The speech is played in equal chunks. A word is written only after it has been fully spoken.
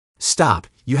Stop,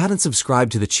 you haven't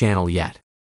subscribed to the channel yet.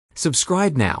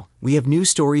 Subscribe now, we have new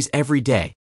stories every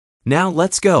day. Now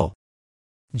let's go.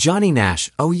 Johnny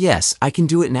Nash, oh yes, I can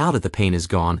do it now that the pain is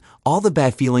gone, all the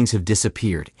bad feelings have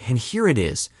disappeared, and here it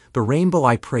is, the rainbow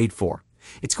I prayed for.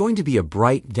 It's going to be a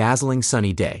bright, dazzling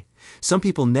sunny day. Some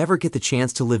people never get the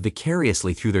chance to live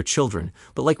vicariously through their children,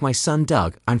 but like my son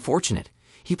Doug, I'm fortunate.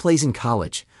 He plays in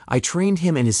college. I trained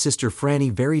him and his sister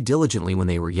Franny very diligently when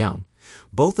they were young.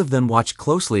 Both of them watched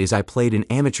closely as I played in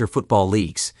amateur football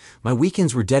leagues. My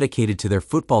weekends were dedicated to their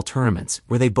football tournaments,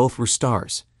 where they both were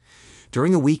stars.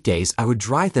 During the weekdays, I would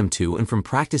drive them to and from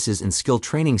practices and skill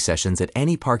training sessions at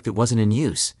any park that wasn't in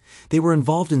use. They were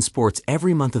involved in sports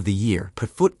every month of the year, but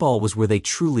football was where they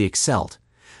truly excelled.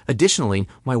 Additionally,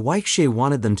 my wife Shay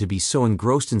wanted them to be so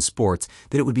engrossed in sports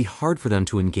that it would be hard for them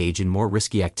to engage in more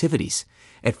risky activities.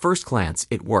 At first glance,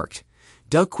 it worked.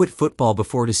 Doug quit football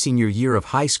before his senior year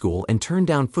of high school and turned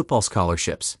down football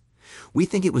scholarships. We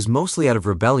think it was mostly out of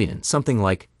rebellion, something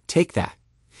like, "Take that."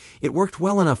 It worked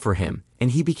well enough for him,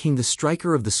 and he became the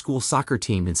striker of the school soccer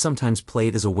team and sometimes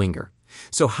played as a winger.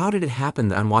 So how did it happen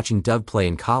that I'm watching Doug play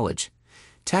in college?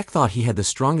 Tech thought he had the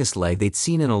strongest leg they'd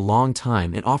seen in a long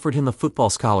time and offered him a football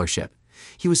scholarship.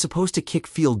 He was supposed to kick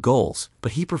field goals,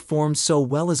 but he performed so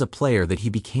well as a player that he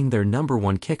became their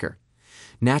 #1 kicker.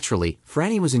 Naturally,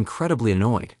 Franny was incredibly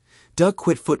annoyed. Doug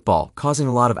quit football, causing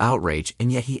a lot of outrage,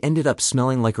 and yet he ended up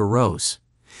smelling like a rose.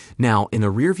 Now, in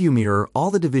the rearview mirror, all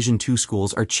the Division II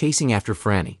schools are chasing after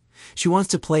Franny. She wants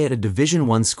to play at a Division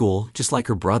I school, just like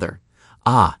her brother.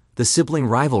 Ah, the sibling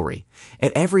rivalry.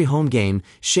 At every home game,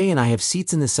 Shay and I have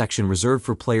seats in the section reserved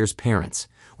for players' parents.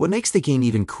 What makes the game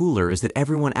even cooler is that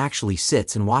everyone actually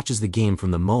sits and watches the game from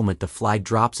the moment the flag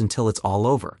drops until it's all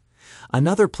over.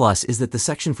 Another plus is that the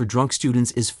section for drunk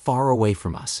students is far away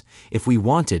from us. If we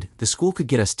wanted, the school could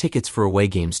get us tickets for away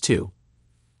games too.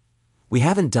 We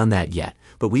haven't done that yet,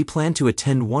 but we plan to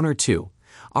attend one or two.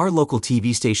 Our local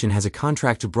TV station has a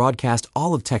contract to broadcast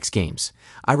all of Tech's games.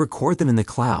 I record them in the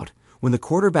cloud. When the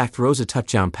quarterback throws a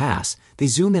touchdown pass, they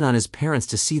zoom in on his parents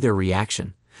to see their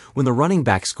reaction. When the running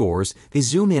back scores, they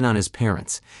zoom in on his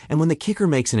parents. And when the kicker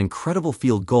makes an incredible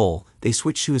field goal, they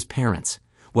switch to his parents.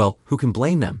 Well, who can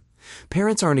blame them?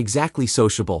 Parents aren't exactly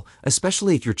sociable,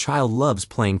 especially if your child loves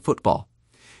playing football.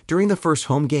 During the first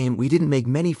home game, we didn't make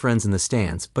many friends in the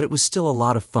stands, but it was still a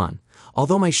lot of fun.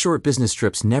 Although my short business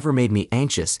trips never made me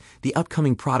anxious, the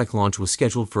upcoming product launch was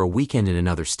scheduled for a weekend in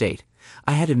another state.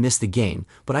 I had to miss the game,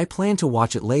 but I planned to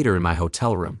watch it later in my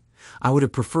hotel room. I would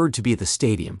have preferred to be at the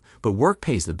stadium, but work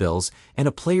pays the bills, and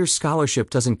a player's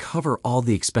scholarship doesn't cover all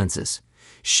the expenses.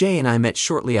 Shay and I met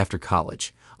shortly after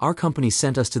college. Our company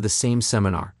sent us to the same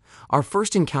seminar. Our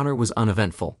first encounter was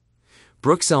uneventful.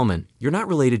 "Brooke Zellman, you're not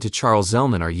related to Charles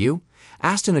Zellman, are you?"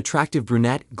 asked an attractive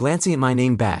brunette, glancing at my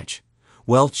name badge.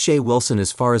 "Well, Shay Wilson,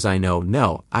 as far as I know,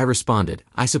 no," I responded.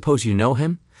 "I suppose you know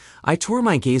him?" I tore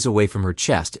my gaze away from her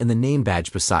chest and the name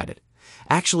badge beside it.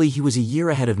 Actually, he was a year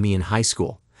ahead of me in high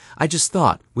school. I just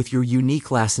thought, with your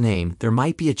unique last name, there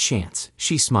might be a chance.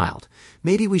 She smiled.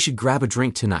 "Maybe we should grab a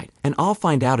drink tonight, and I'll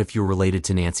find out if you're related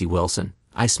to Nancy Wilson."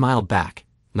 I smiled back.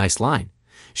 Nice line.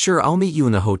 "Sure, I'll meet you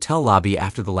in the hotel lobby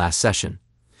after the last session."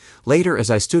 Later, as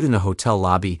I stood in the hotel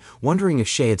lobby, wondering if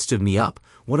Shay had stood me up,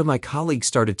 one of my colleagues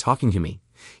started talking to me.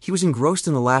 He was engrossed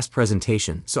in the last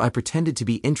presentation, so I pretended to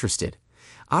be interested.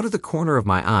 Out of the corner of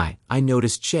my eye, I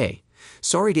noticed Shay.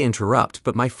 "Sorry to interrupt,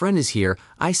 but my friend is here,"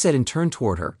 I said and turned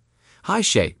toward her. "Hi,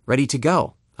 Shay, ready to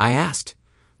go?" I asked.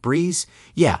 "Breeze?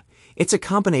 Yeah, it's a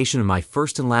combination of my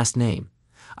first and last name.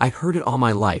 I've heard it all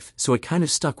my life, so it kind of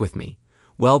stuck with me."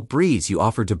 "Well, Breeze, you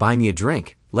offered to buy me a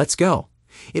drink. Let's go."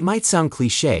 It might sound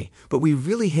cliché, but we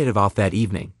really hit it off that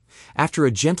evening. After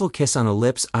a gentle kiss on the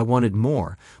lips, I wanted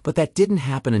more, but that didn't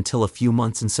happen until a few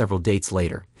months and several dates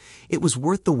later. It was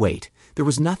worth the wait. There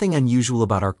was nothing unusual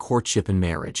about our courtship and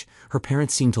marriage. Her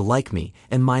parents seemed to like me,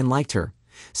 and mine liked her.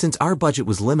 Since our budget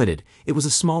was limited, it was a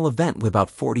small event with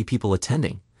about 40 people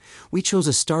attending. We chose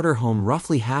a starter home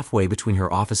roughly halfway between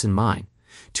her office and mine.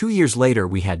 2 years later,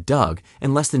 we had Doug,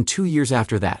 and less than 2 years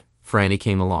after that, Franny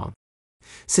came along.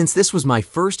 Since this was my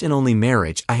first and only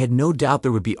marriage, I had no doubt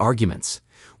there would be arguments.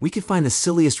 We could find the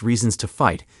silliest reasons to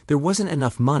fight. There wasn't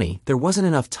enough money, there wasn't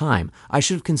enough time. I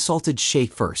should have consulted Shay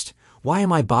first. Why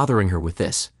am I bothering her with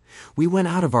this? We went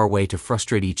out of our way to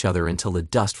frustrate each other until the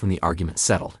dust from the argument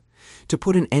settled. To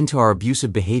put an end to our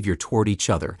abusive behavior toward each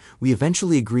other, we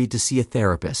eventually agreed to see a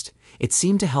therapist. It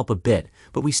seemed to help a bit,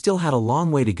 but we still had a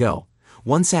long way to go.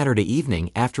 One Saturday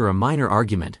evening, after a minor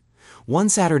argument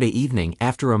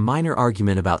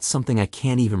about something I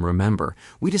can't even remember,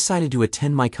 we decided to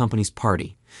attend my company's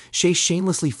party. Shay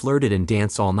shamelessly flirted and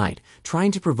danced all night,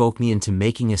 trying to provoke me into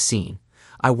making a scene.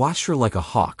 I watched her like a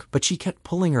hawk, but she kept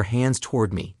pulling her hands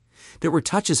toward me. There were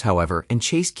touches, however, and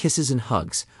chaste kisses and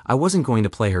hugs. I wasn't going to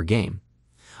play her game.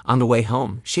 On the way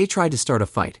home, Shay tried to start a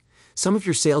fight. Some of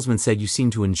your salesmen said you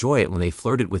seemed to enjoy it when they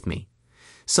flirted with me.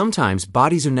 Sometimes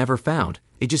bodies are never found.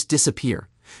 They just disappear.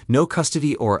 No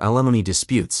custody or alimony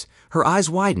disputes. Her eyes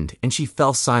widened, and she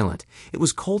fell silent. It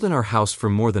was cold in our house for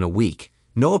more than a week.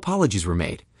 No apologies were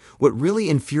made. What really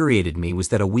infuriated me was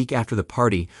that a week after the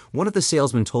party, one of the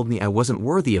salesmen told me I wasn't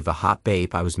worthy of the hot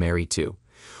babe I was married to.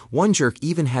 One jerk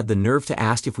even had the nerve to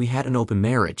ask if we had an open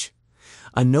marriage.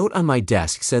 A note on my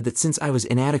desk said that since I was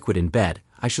inadequate in bed,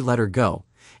 I should let her go.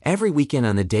 Every weekend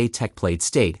on the day Tech played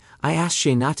state, I asked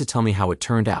Shay not to tell me how it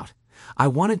turned out. I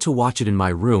wanted to watch it in my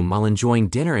room while enjoying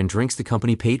dinner and drinks the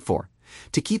company paid for.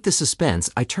 To keep the suspense,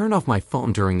 I turned off my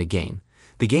phone during the game.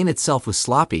 The game itself was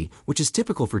sloppy, which is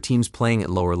typical for teams playing at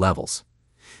lower levels.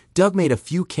 Doug made a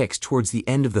few kicks towards the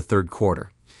end of the third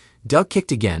quarter. Doug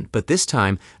kicked again, but this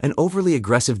time, an overly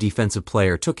aggressive defensive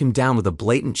player took him down with a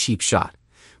blatant cheap shot.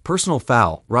 Personal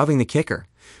foul, robbing the kicker.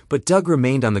 But Doug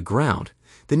remained on the ground.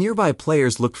 The nearby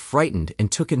players looked frightened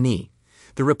and took a knee.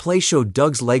 The replay showed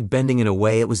Doug's leg bending in a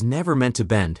way it was never meant to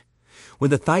bend.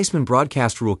 When the Theismann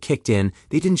broadcast rule kicked in,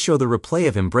 they didn't show the replay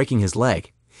of him breaking his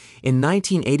leg. In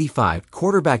 1985,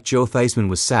 quarterback Joe Theismann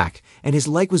was sacked, and his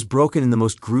leg was broken in the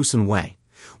most gruesome way.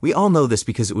 We all know this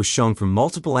because it was shown from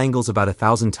multiple angles about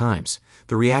 1,000 times.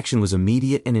 The reaction was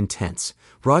immediate and intense.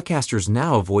 Broadcasters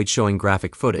now avoid showing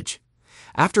graphic footage.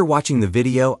 After watching the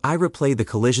video, I replayed the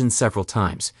collision several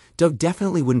times. Doug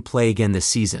definitely wouldn't play again this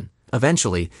season.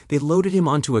 Eventually, they loaded him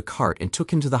onto a cart and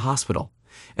took him to the hospital.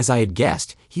 As I had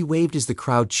guessed, he waved as the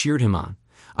crowd cheered him on.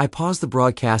 I paused the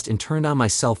broadcast and turned on my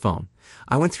cell phone.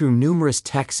 I went through numerous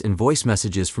texts and voice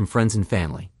messages from friends and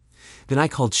family. Then I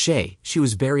called Shay. She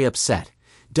was very upset.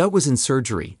 Doug was in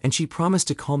surgery, and she promised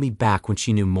to call me back when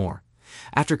she knew more.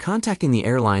 After contacting the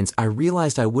airlines, I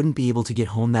realized I wouldn't be able to get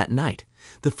home that night.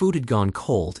 The food had gone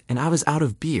cold, and I was out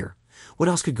of beer. What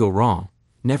else could go wrong?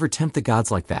 Never tempt the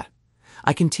gods like that.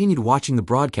 I continued watching the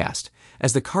broadcast.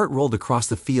 As the cart rolled across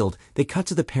the field, they cut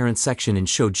to the parent section and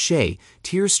showed Shay,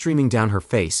 tears streaming down her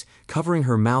face, covering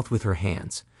her mouth with her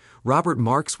hands. Robert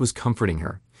Marks was comforting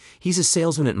her. He's a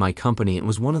salesman at my company and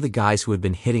was one of the guys who had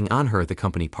been hitting on her at the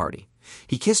company party.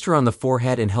 He kissed her on the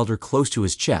forehead and held her close to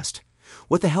his chest.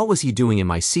 What the hell was he doing in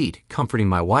my seat, comforting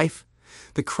my wife?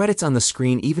 The credits on the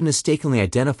screen even mistakenly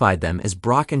identified them as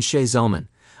Brock and Shay Zellman,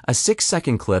 a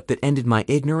 6-second clip that ended my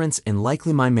ignorance and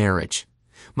likely my marriage.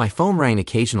 My phone rang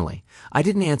occasionally. I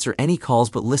didn't answer any calls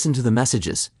but listened to the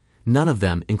messages. None of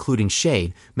them, including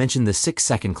Shay, mentioned the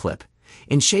 6-second clip.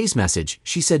 In Shay's message,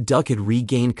 she said Doug had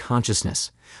regained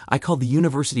consciousness. I called the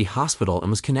university hospital and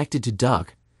was connected to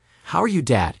Doug. "How are you,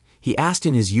 Dad?" he asked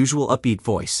in his usual upbeat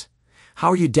voice. "How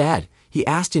are you, Dad?" he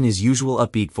asked in his usual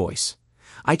upbeat voice.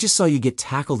 "I just saw you get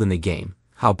tackled in the game.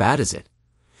 How bad is it?"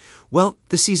 "Well,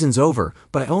 the season's over,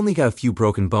 but I only got a few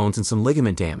broken bones and some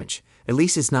ligament damage. At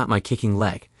least it's not my kicking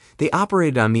leg. They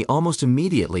operated on me almost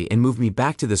immediately and moved me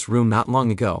back to this room not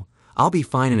long ago. I'll be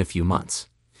fine in a few months."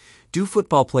 Do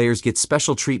football players get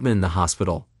special treatment in the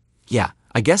hospital? Yeah,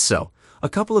 I guess so. A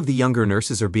couple of the younger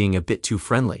nurses are being a bit too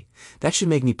friendly. That should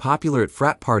make me popular at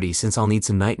frat parties since I'll need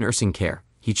some night nursing care.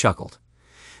 He chuckled.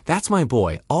 That's my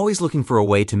boy, always looking for a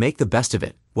way to make the best of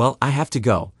it. Well, I have to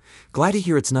go. Glad to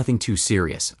hear it's nothing too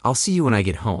serious. I'll see you when I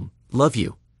get home. Love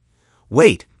you.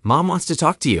 Wait, Mom wants to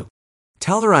talk to you.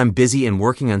 Tell her I'm busy and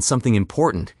working on something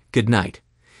important. Good night.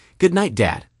 Good night,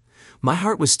 Dad. My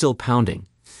heart was still pounding.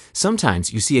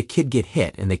 Sometimes you see a kid get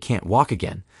hit and they can't walk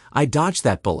again. I dodged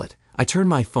that bullet. I turned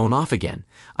my phone off again.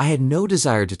 I had no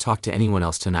desire to talk to anyone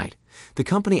else tonight. The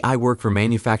company I work for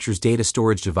manufactures data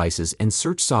storage devices and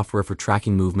search software for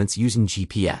tracking movements using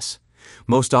GPS.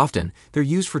 Most often, they're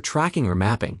used for tracking or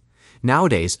mapping.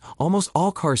 Nowadays, almost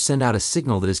all cars send out a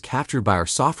signal that is captured by our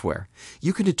software.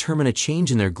 You can determine a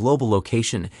change in their global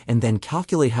location and then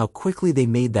calculate how quickly they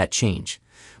made that change.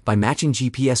 By matching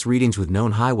GPS readings with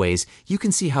known highways, you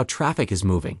can see how traffic is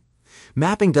moving.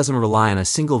 Mapping doesn't rely on a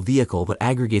single vehicle but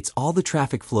aggregates all the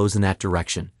traffic flows in that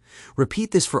direction.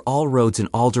 Repeat this for all roads in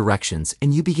all directions,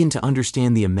 and you begin to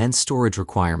understand the immense storage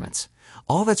requirements.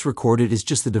 All that's recorded is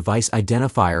just the device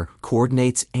identifier,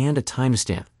 coordinates, and a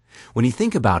timestamp. When you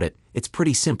think about it, it's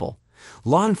pretty simple.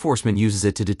 Law enforcement uses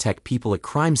it to detect people at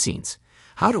crime scenes.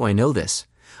 How do I know this?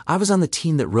 I was on the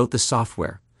team that wrote the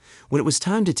software. When it was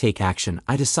time to take action,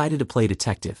 I decided to play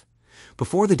detective.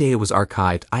 Before the data was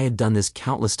archived, I had done this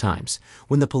countless times.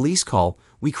 When the police call,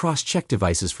 we cross-check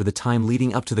devices for the time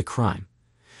leading up to the crime.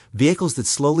 Vehicles that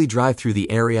slowly drive through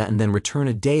the area and then return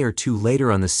a day or two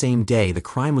later on the same day the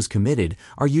crime was committed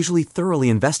are usually thoroughly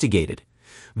investigated.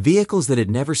 Vehicles that had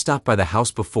never stopped by the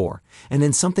house before, and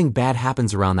then something bad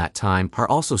happens around that time, are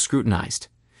also scrutinized.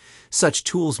 Such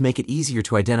tools make it easier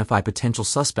to identify potential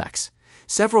suspects.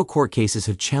 Several court cases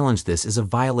have challenged this as a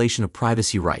violation of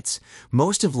privacy rights.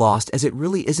 Most have lost, as it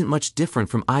really isn't much different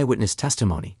from eyewitness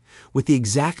testimony. With the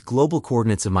exact global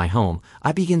coordinates of my home,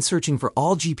 I began searching for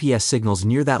all GPS signals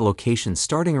near that location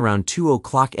starting around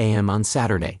 2:00 a.m. on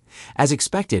Saturday. As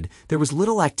expected, there was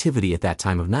little activity at that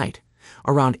time of night.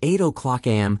 Around 8:00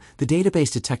 a.m., the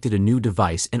database detected a new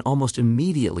device and almost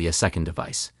immediately a second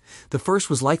device. The first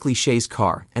was likely Shay's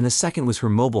car, and the second was her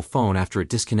mobile phone after it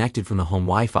disconnected from the home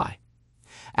Wi-Fi.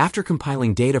 After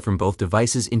compiling data from both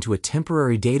devices into a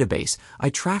temporary database, I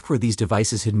tracked where these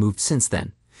devices had moved since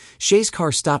then. Shay's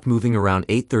car stopped moving around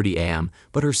 8:30 a.m.,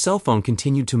 but her cell phone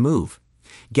continued to move.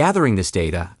 Gathering this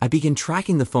data, I began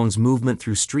tracking the phone's movement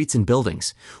through streets and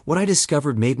buildings. What I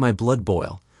discovered made my blood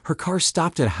boil. Her car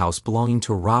stopped at a house belonging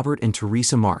to Robert and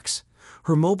Teresa Marks.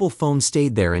 Her mobile phone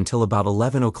stayed there until about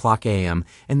 11:00 a.m.,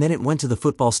 and then it went to the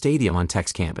football stadium on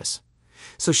Tech's campus.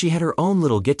 So she had her own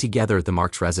little get-together at the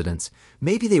Marks residence.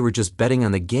 Maybe they were just betting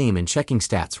on the game and checking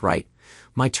stats, right?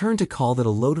 My turn to call that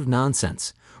a load of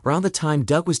nonsense. Around the time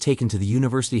Doug was taken to the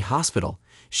university hospital,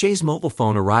 Shay's mobile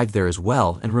phone arrived there as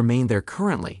well and remained there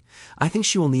currently. I think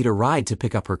she will need a ride to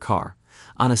pick up her car.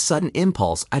 On a sudden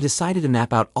impulse, I decided to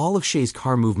map out all of Shay's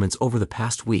car movements over the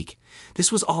past week.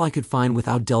 This was all I could find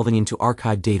without delving into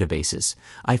archived databases.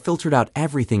 I filtered out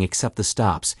everything except the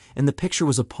stops, and the picture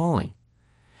was appalling.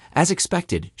 As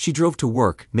expected, she drove to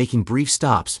work, making brief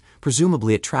stops,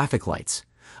 presumably at traffic lights.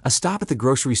 A stop at the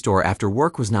grocery store after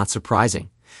work was not surprising.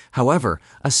 However,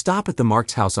 a stop at the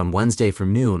Marks house on Wednesday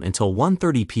from noon until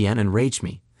 1:30 p.m. enraged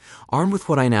me. Armed with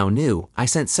what I now knew, I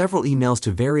sent several emails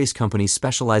to various companies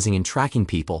specializing in tracking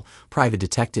people, private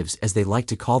detectives as they like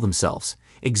to call themselves.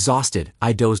 Exhausted,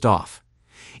 I dozed off.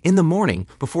 In the morning,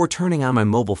 before turning on my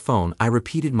mobile phone, I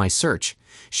repeated my search.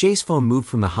 Shay's phone moved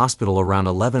from the hospital around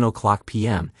 11:00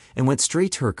 p.m. and went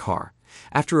straight to her car.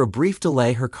 After a brief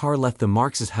delay, her car left the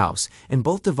Marks' house, and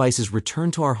both devices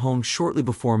returned to our home shortly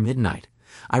before midnight.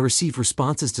 I received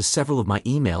responses to several of my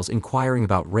emails inquiring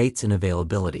about rates and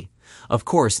availability. Of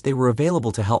course, they were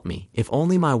available to help me, if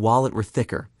only my wallet were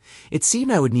thicker. It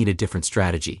seemed I would need a different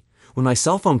strategy. When my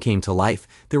cell phone came to life,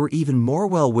 there were even more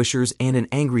well-wishers and an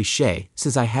angry Shay,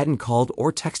 since I hadn't called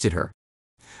or texted her.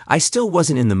 I still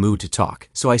wasn't in the mood to talk,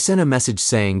 so I sent a message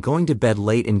saying going to bed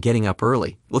late and getting up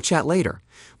early. We'll chat later.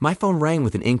 My phone rang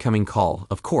with an incoming call.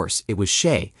 Of course, it was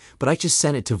Shay, but I just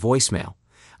sent it to voicemail.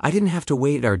 I didn't have to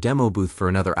wait at our demo booth for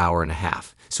another hour and a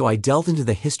half, so I delved into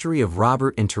the history of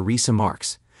Robert and Teresa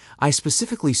Marks. I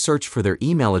specifically searched for their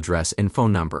email address and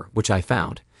phone number, which I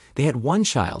found. They had one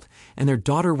child, and their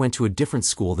daughter went to a different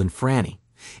school than Franny.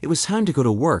 It was time to go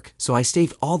to work, so I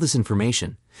saved all this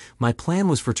information. My plan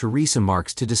was for Teresa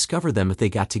Marks to discover them if they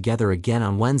got together again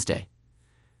on Wednesday.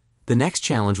 The next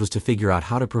challenge was to figure out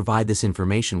how to provide this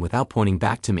information without pointing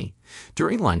back to me.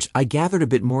 During lunch, I gathered a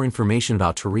bit more information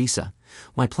about Teresa.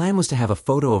 My plan was to have a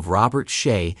photo of Robert,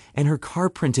 Shay, and her car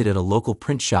printed at a local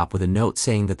print shop with a note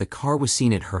saying that the car was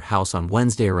seen at her house on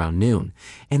Wednesday around noon,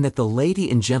 and that the lady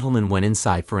and gentleman went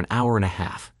inside for an hour and a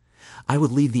half. I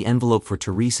would leave the envelope for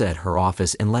Teresa at her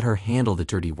office and let her handle the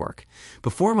dirty work.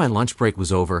 Before my lunch break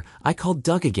was over, I called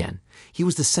Doug again. He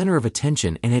was the center of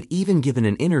attention and had even given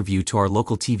an interview to our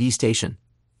local TV station.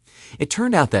 It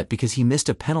turned out that because he missed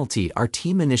a penalty, our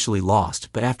team initially lost,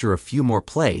 but after a few more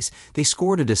plays, they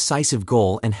scored a decisive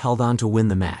goal and held on to win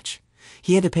the match.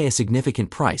 He had to pay a significant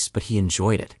price, but he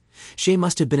enjoyed it. Shay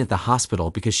must have been at the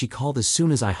hospital because she called as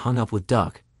soon as I hung up with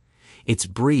Doug. "It's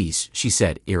Breeze," she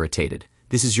said, irritated.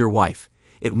 "This is your wife.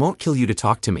 It won't kill you to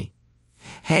talk to me."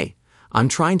 "Hey, I'm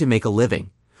trying to make a living.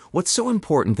 What's so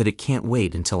important that it can't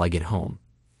wait until I get home?"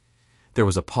 There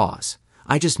was a pause.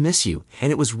 "I just miss you,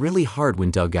 and it was really hard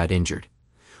when Doug got injured."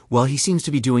 "Well, he seems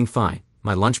to be doing fine.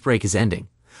 My lunch break is ending.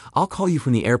 I'll call you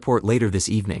from the airport later this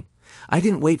evening." I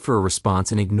didn't wait for a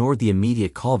response and ignored the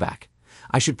immediate callback.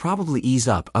 I should probably ease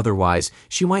up, otherwise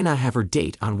she might not have her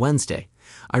date on Wednesday.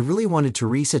 I really wanted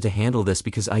Teresa to handle this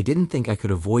because I didn't think I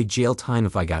could avoid jail time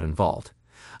if I got involved.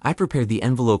 I prepared the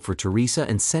envelope for Teresa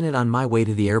and sent it on my way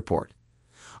to the airport.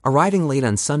 Arriving late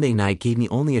on Sunday night gave me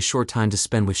only a short time to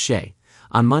spend with Shay.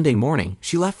 On Monday morning,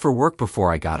 she left for work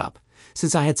before I got up.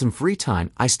 Since I had some free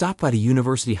time, I stopped by the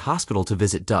university hospital to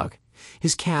visit Doug.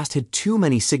 His cast had too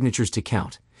many signatures to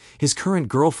count. His current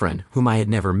girlfriend, whom I had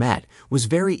never met, was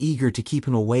very eager to keep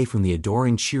him away from the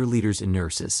adoring cheerleaders and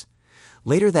nurses.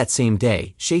 Later that same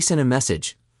day, Shay sent a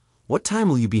message. "What time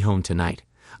will you be home tonight?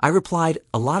 I replied,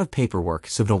 "A lot of paperwork,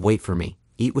 so don't wait for me.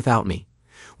 Eat without me."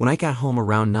 When I got home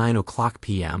around 9 o'clock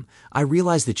p.m., I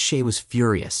realized that Shay was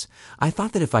furious. I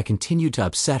thought that if I continued to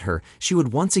upset her, she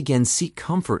would once again seek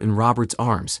comfort in Robert's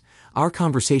arms. Our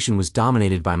conversation was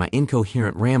dominated by my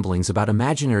incoherent ramblings about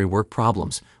imaginary work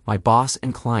problems, my boss,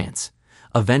 and clients.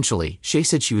 Eventually, Shay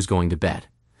said she was going to bed.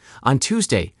 On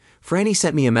Tuesday, Franny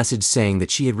sent me a message saying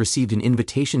that she had received an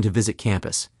invitation to visit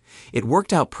campus. It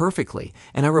worked out perfectly,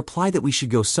 and I replied that we should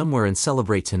go somewhere and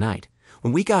celebrate tonight.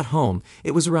 When we got home,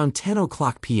 it was around 10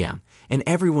 o'clock p.m., and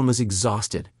everyone was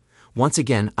exhausted. Once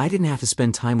again, I didn't have to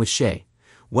spend time with Shay.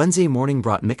 Wednesday morning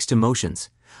brought mixed emotions.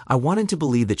 I wanted to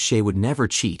believe that Shay would never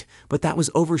cheat, but that was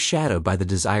overshadowed by the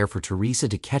desire for Teresa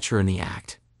to catch her in the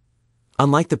act.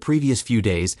 Unlike the previous few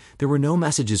days, there were no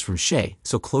messages from Shay,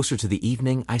 so closer to the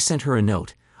evening, I sent her a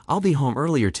note. "I'll be home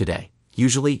earlier today."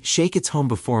 Usually, Shay gets home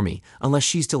before me, unless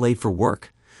she's delayed for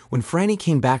work. When Franny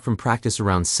came back from practice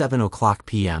around 7 o'clock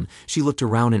p.m., she looked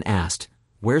around and asked,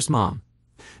 "Where's Mom?"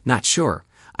 "Not sure.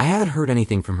 I haven't heard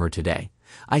anything from her today.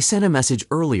 I sent a message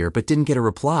earlier but didn't get a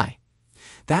reply."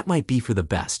 "That might be for the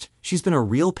best. She's been a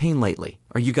real pain lately.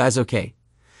 Are you guys okay?"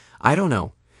 "I don't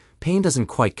know. Pain doesn't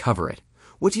quite cover it.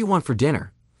 What do you want for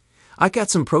dinner?" "I got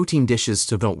some protein dishes,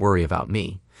 so don't worry about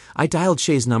me." I dialed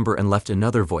Shay's number and left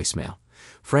another voicemail.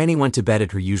 Franny went to bed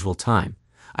at her usual time.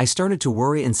 I started to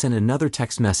worry and sent another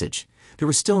text message. There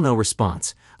was still no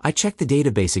response. I checked the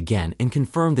database again and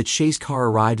confirmed that Shay's car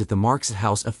arrived at the Marks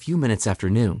house a few minutes after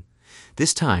noon.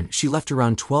 This time, she left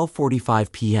around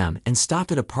 12:45 p.m. and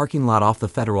stopped at a parking lot off the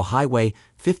Federal Highway,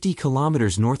 50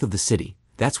 kilometers north of the city.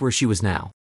 That's where she was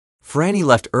now. Franny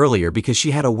left earlier because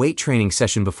she had a weight training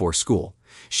session before school.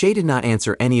 Shay did not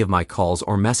answer any of my calls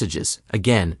or messages.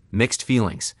 Again, mixed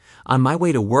feelings. On my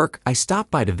way to work, I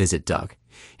stopped by to visit Doug.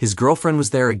 His girlfriend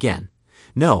was there again.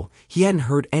 No, he hadn't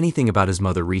heard anything about his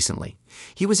mother recently.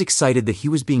 He was excited that he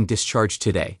was being discharged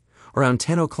today. Around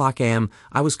 10 o'clock a.m.,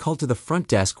 I was called to the front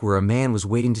desk where a man was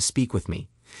waiting to speak with me.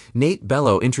 Nate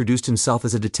Bello introduced himself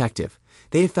as a detective.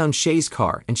 They had found Shay's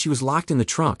car, and she was locked in the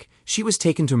trunk. She was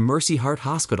taken to Mercy Heart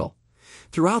Hospital.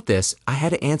 Throughout this, I had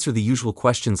to answer the usual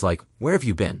questions like, "Where have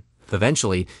you been?"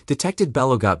 Eventually, Detective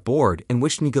Bello got bored and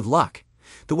wished me good luck.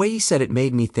 The way he said it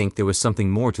made me think there was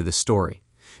something more to the story.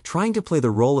 Trying to play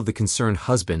the role of the concerned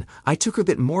husband, I took a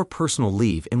bit more personal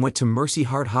leave and went to Mercy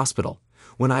Heart Hospital.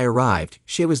 When I arrived,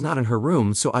 Shay was not in her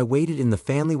room, so I waited in the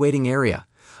family waiting area.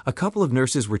 A couple of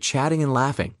nurses were chatting and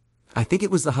laughing. I think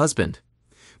it was the husband.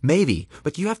 Maybe,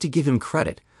 but you have to give him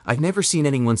credit. I've never seen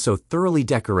anyone so thoroughly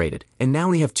decorated, and now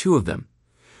we have two of them.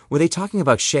 Were they talking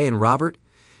about Shay and Robert?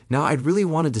 Now, I'd really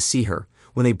wanted to see her.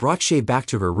 When they brought Shay back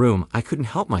to her room, I couldn't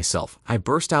help myself. I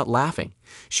burst out laughing.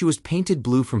 She was painted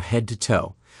blue from head to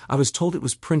toe. I was told it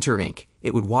was printer ink.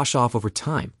 It would wash off over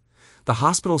time. The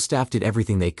hospital staff did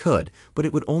everything they could, but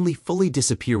it would only fully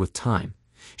disappear with time.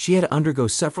 She had to undergo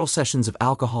several sessions of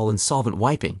alcohol and solvent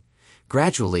wiping.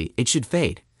 Gradually, it should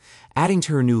fade. Adding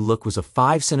to her new look was a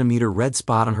 5-centimeter red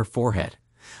spot on her forehead.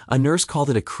 A nurse called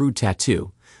it a crude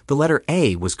tattoo. The letter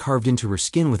A was carved into her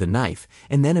skin with a knife,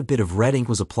 and then a bit of red ink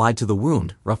was applied to the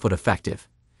wound, rough but effective.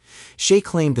 Shay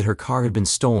claimed that her car had been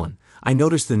stolen. I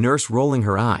noticed the nurse rolling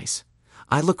her eyes.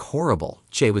 "I look horrible,"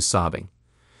 Shay was sobbing.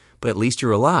 "But at least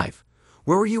you're alive.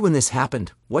 Where were you when this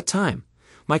happened? What time?"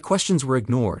 My questions were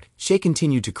ignored. Shay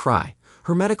continued to cry.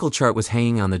 Her medical chart was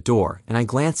hanging on the door, and I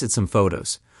glanced at some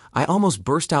photos. I almost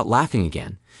burst out laughing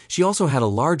again. She also had a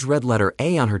large red letter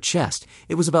A on her chest.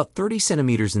 It was about 30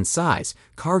 centimeters in size,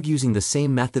 carved using the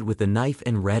same method with the knife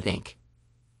and red ink.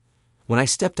 When I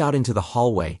stepped out into the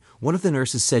hallway, one of the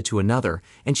nurses said to another,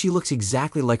 "And she looks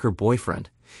exactly like her boyfriend.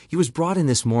 He was brought in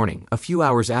this morning, a few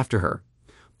hours after her."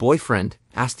 "Boyfriend?"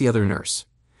 asked the other nurse.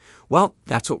 "Well,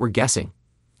 that's what we're guessing.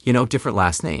 You know, different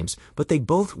last names, but they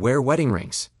both wear wedding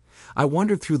rings." I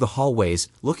wandered through the hallways,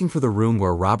 looking for the room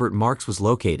where Robert Marks was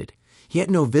located. He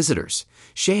had no visitors.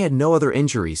 Shay had no other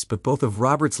injuries, but both of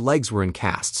Robert's legs were in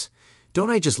casts. Don't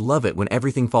I just love it when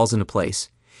everything falls into place?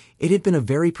 It had been a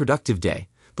very productive day.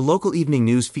 The local evening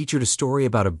news featured a story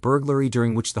about a burglary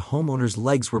during which the homeowner's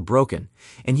legs were broken,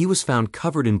 and he was found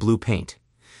covered in blue paint.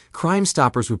 Crime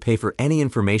Stoppers would pay for any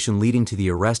information leading to the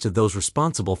arrest of those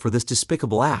responsible for this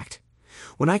despicable act.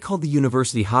 When I called the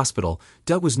university hospital,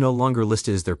 Doug was no longer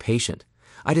listed as their patient.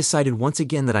 I decided once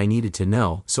again that I needed to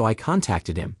know, so I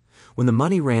contacted him. When the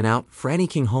money ran out, Franny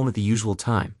came home at the usual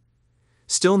time.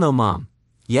 "Still no Mom."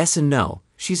 "Yes and no.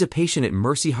 She's a patient at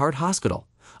Mercy Heart Hospital.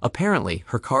 Apparently,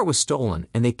 her car was stolen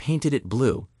and they painted it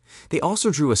blue. They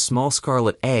also drew a small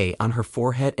scarlet A on her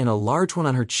forehead and a large one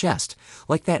on her chest,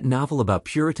 like that novel about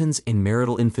Puritans and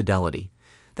marital infidelity.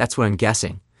 That's what I'm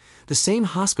guessing. The same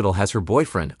hospital has her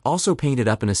boyfriend, also painted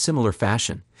up in a similar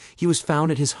fashion. He was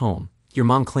found at his home. Your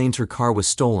mom claims her car was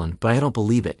stolen, but I don't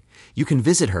believe it. You can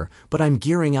visit her, but I'm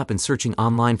gearing up and searching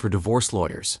online for divorce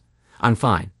lawyers. I'm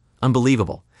fine.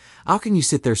 Unbelievable. How can you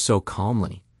sit there so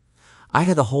calmly? I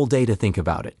had the whole day to think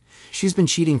about it. She's been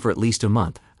cheating for at least a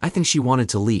month. I think she wanted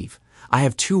to leave. I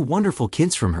have 2 wonderful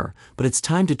kids from her, but it's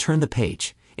time to turn the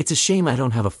page. It's a shame I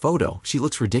don't have a photo. She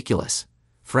looks ridiculous.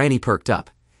 Franny perked up.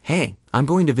 Hey, I'm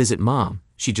going to visit Mom.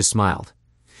 She just smiled.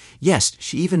 Yes,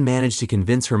 she even managed to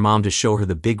convince her mom to show her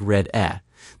the big red eh.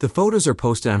 The photos are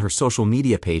posted on her social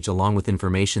media page along with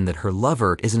information that her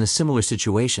lover is in a similar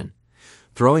situation.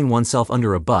 Throwing oneself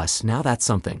under a bus, now that's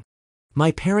something.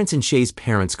 My parents and Shay's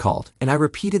parents called, and I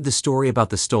repeated the story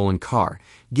about the stolen car,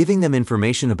 giving them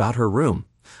information about her room.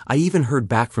 I even heard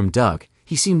back from Doug.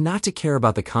 He seemed not to care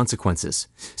about the consequences.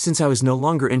 Since I was no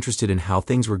longer interested in how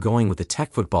things were going with the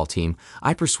tech football team,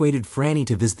 I persuaded Franny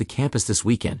to visit the campus this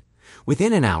weekend.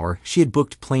 Within an hour, she had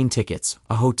booked plane tickets,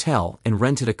 a hotel, and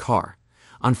rented a car.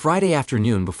 On Friday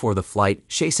afternoon before the flight,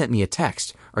 Shay sent me a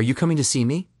text. Are you coming to see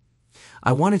me?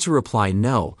 I wanted to reply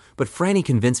no, but Franny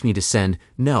convinced me to send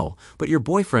no, but your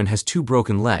boyfriend has 2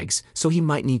 broken legs, so he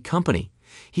might need company.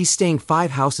 He's staying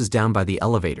 5 houses down by the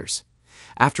elevators.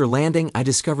 After landing, I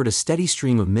discovered a steady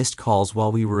stream of missed calls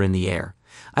while we were in the air.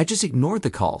 I just ignored the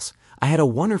calls. I had a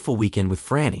wonderful weekend with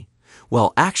Franny.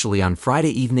 Well, actually, on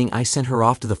Friday evening, I sent her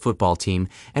off to the football team,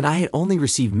 and I had only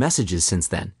received messages since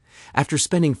then. After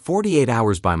spending 48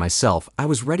 hours by myself, I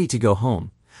was ready to go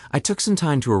home. I took some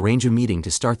time to arrange a meeting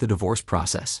to start the divorce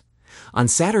process. On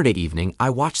Saturday evening, I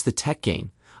watched the tech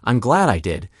game. I'm glad I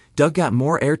did. Doug got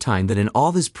more airtime than in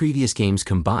all his previous games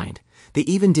combined. They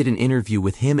even did an interview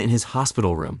with him in his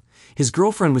hospital room. His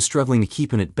girlfriend was struggling to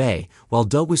keep him at bay, while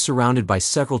Doug was surrounded by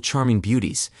several charming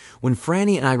beauties. When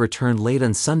Franny and I returned late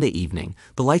on Sunday evening,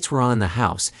 the lights were on in the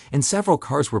house, and several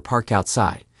cars were parked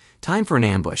outside. Time for an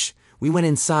ambush. We went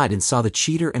inside and saw the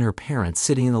cheater and her parents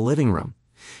sitting in the living room.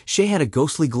 Shay had a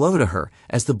ghostly glow to her,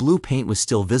 as the blue paint was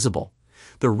still visible.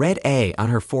 The red A on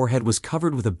her forehead was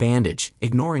covered with a bandage.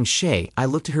 Ignoring Shay, I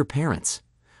looked at her parents.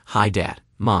 Hi, Dad.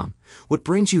 Mom. What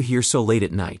brings you here so late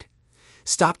at night?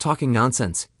 Stop talking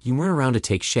nonsense. You weren't around to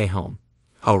take Shay home.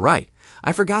 Oh, right.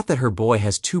 I forgot that her boy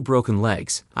has 2 broken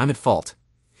legs. I'm at fault.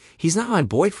 He's not my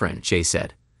boyfriend, Shay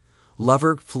said.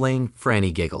 Lover, fling,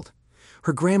 Franny giggled.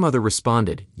 Her grandmother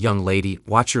responded, Young lady,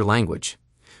 watch your language.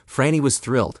 Franny was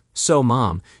thrilled. So,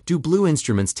 Mom, do blue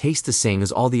instruments taste the same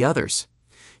as all the others?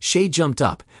 Shay jumped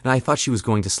up, and I thought she was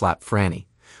going to slap Franny.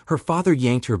 Her father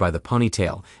yanked her by the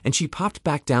ponytail, and she popped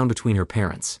back down between her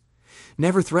parents.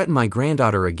 Never threaten my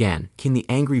granddaughter again, came the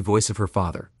angry voice of her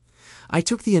father. I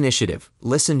took the initiative.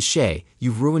 Listen, Shay,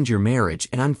 you've ruined your marriage,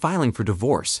 and I'm filing for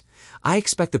divorce. I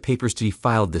expect the papers to be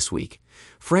filed this week.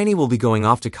 Franny will be going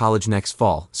off to college next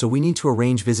fall, so we need to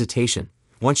arrange visitation.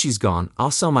 Once she's gone,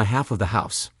 I'll sell my half of the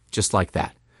house. Just like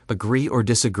that. Agree or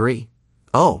disagree?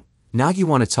 Oh, now you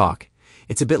want to talk.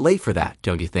 It's a bit late for that,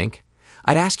 don't you think?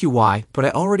 I'd ask you why, but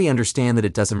I already understand that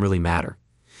it doesn't really matter.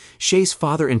 Shay's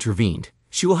father intervened.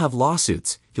 She will have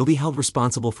lawsuits. You'll be held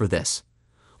responsible for this.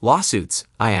 Lawsuits?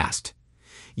 I asked.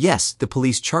 Yes, the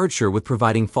police charged her with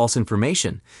providing false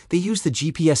information. They used the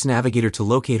GPS navigator to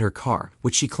locate her car,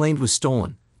 which she claimed was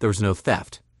stolen. There was no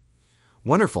theft.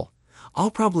 Wonderful. I'll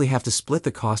probably have to split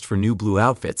the cost for new blue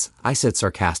outfits, I said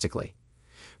sarcastically.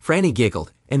 Franny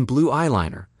giggled, and blue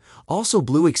eyeliner. Also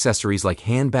blue accessories like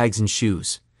handbags and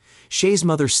shoes. Shay's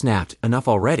mother snapped, enough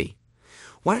already.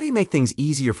 Why don't you make things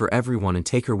easier for everyone and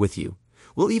take her with you?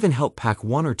 We'll even help pack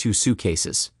 1 or 2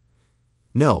 suitcases.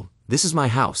 No, this is my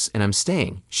house, and I'm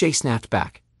staying, Shay snapped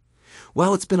back.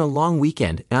 Well, it's been a long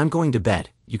weekend, and I'm going to bed.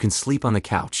 You can sleep on the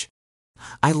couch.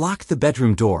 I locked the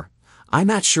bedroom door. I'm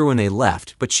not sure when they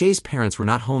left, but Shay's parents were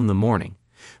not home in the morning.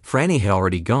 Franny had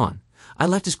already gone. I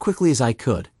left as quickly as I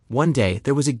could. One day,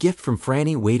 there was a gift from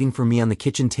Franny waiting for me on the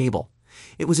kitchen table.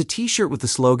 It was a t-shirt with the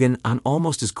slogan, I'm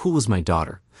almost as cool as my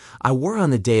daughter. I wore it on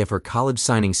the day of her college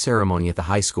signing ceremony at the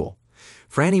high school.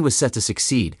 Franny was set to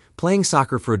succeed, playing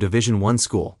soccer for a Division I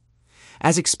school.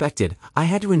 As expected, I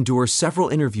had to endure several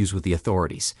interviews with the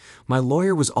authorities. My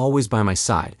lawyer was always by my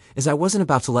side, as I wasn't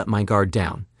about to let my guard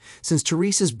down. Since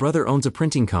Teresa's brother owns a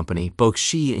printing company, both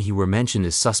she and he were mentioned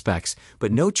as suspects,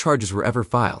 but no charges were ever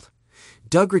filed.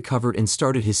 Doug recovered and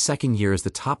started his 2nd year as the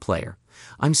top player.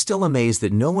 I'm still amazed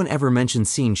that no one ever mentioned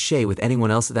seeing Shay with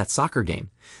anyone else at that soccer game.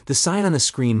 The sign on the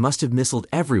screen must have misled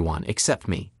everyone except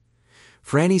me.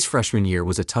 Franny's freshman year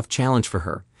was a tough challenge for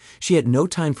her. She had no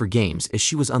time for games as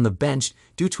she was on the bench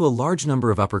due to a large number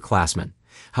of upperclassmen.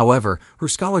 However, her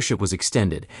scholarship was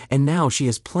extended, and now she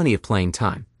has plenty of playing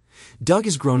time. Doug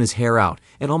has grown his hair out,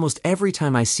 and almost every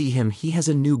time I see him, he has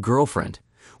a new girlfriend.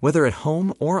 Whether at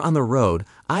home or on the road,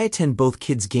 I attend both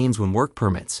kids' games when work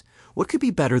permits. What could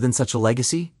be better than such a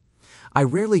legacy? I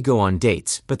rarely go on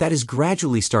dates, but that is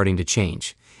gradually starting to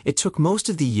change. It took most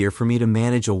of the year for me to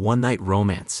manage a one-night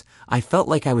romance. I felt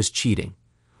like I was cheating.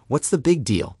 What's the big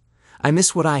deal? I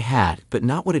miss what I had, but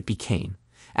not what it became.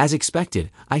 As expected,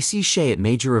 I see Shay at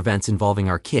major events involving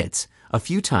our kids. A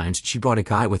few times she brought a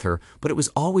guy with her, but it was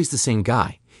always the same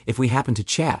guy. If we happen to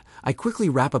chat, I quickly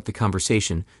wrap up the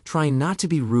conversation, trying not to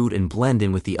be rude and blend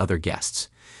in with the other guests.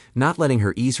 Not letting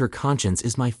her ease her conscience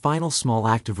is my final small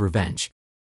act of revenge.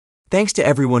 Thanks to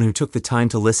everyone who took the time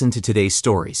to listen to today's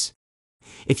stories.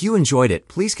 If you enjoyed it,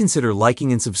 please consider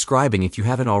liking and subscribing if you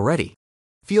haven't already.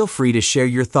 Feel free to share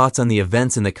your thoughts on the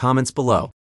events in the comments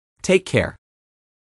below. Take care.